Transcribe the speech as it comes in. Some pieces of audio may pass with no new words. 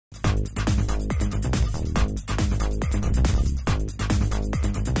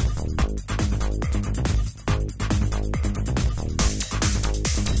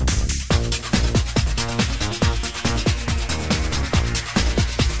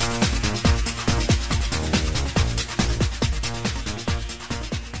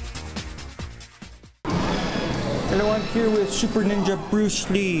I'm here with Super Ninja Bruce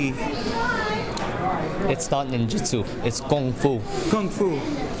Lee. It's not ninjutsu, it's Kung Fu. Kung Fu.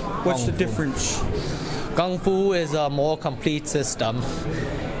 What's the Kung Fu. difference? Kung Fu is a more complete system.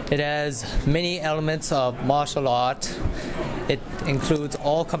 It has many elements of martial art. It includes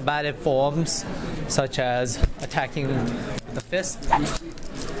all combative forms, such as attacking with the fist,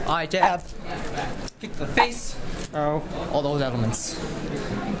 eye jab, kick the face. Oh, All those elements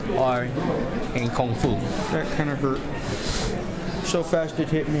are in Kung Fu. that kind of hurt. So fast it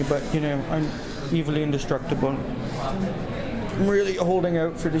hit me, but you know, I'm evilly indestructible. I'm really holding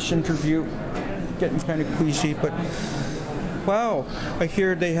out for this interview. Getting kind of queasy, but wow, I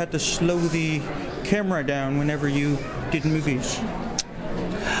hear they had to slow the camera down whenever you did movies.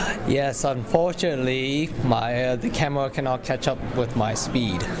 Yes, unfortunately, the camera cannot catch up with my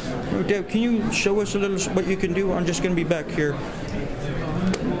speed. Oh, Dave, can you show us a little what you can do? I'm just going to be back here.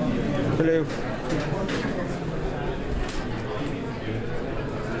 Hello.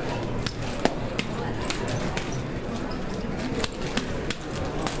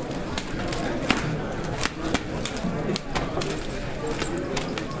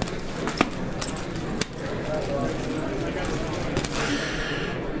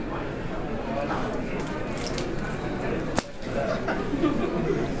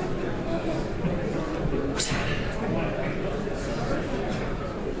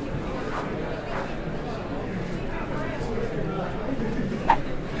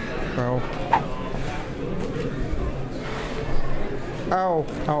 Ow. Ow,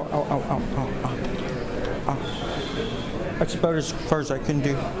 ow, ow, ow, ow, ow, ow. That's about as far as I can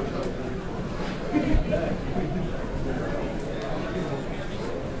do.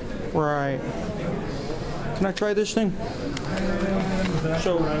 Right. Can I try this thing?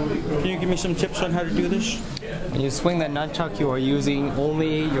 So, can you give me some tips on how to do this? When you swing the nunchuck, you are using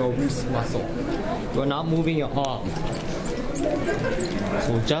only your wrist muscle. You are not moving your arm.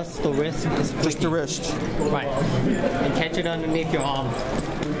 So just the wrist is flicking. Just the wrist. Right. And catch it underneath your arm.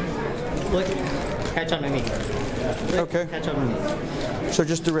 Flick. Catch underneath. Flick, Okay. Catch underneath. So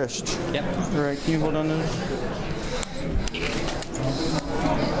just the wrist. Yep. All right, can you hold on to this?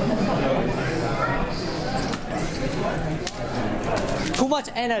 Too much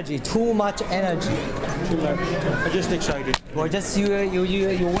energy. Too much energy. Too much. I'm just excited. You're just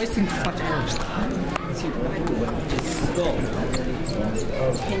you're wasting too much energy. See, what I do is go.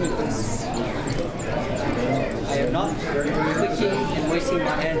 Continuous. I am not clicking and wasting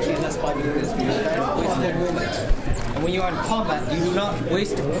my energy just by doing this. I'm wasting the movement. And when you are in combat, you do not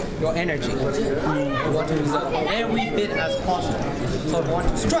waste your energy. You want to use every bit as possible. So I want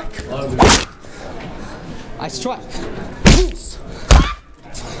to strike. I strike. Loose.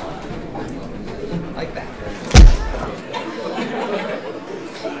 Like that.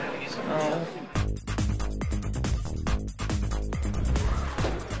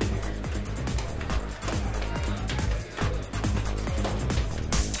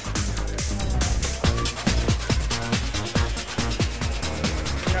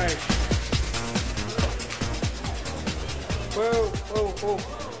 Nice. Whoa, whoa,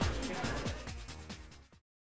 whoa.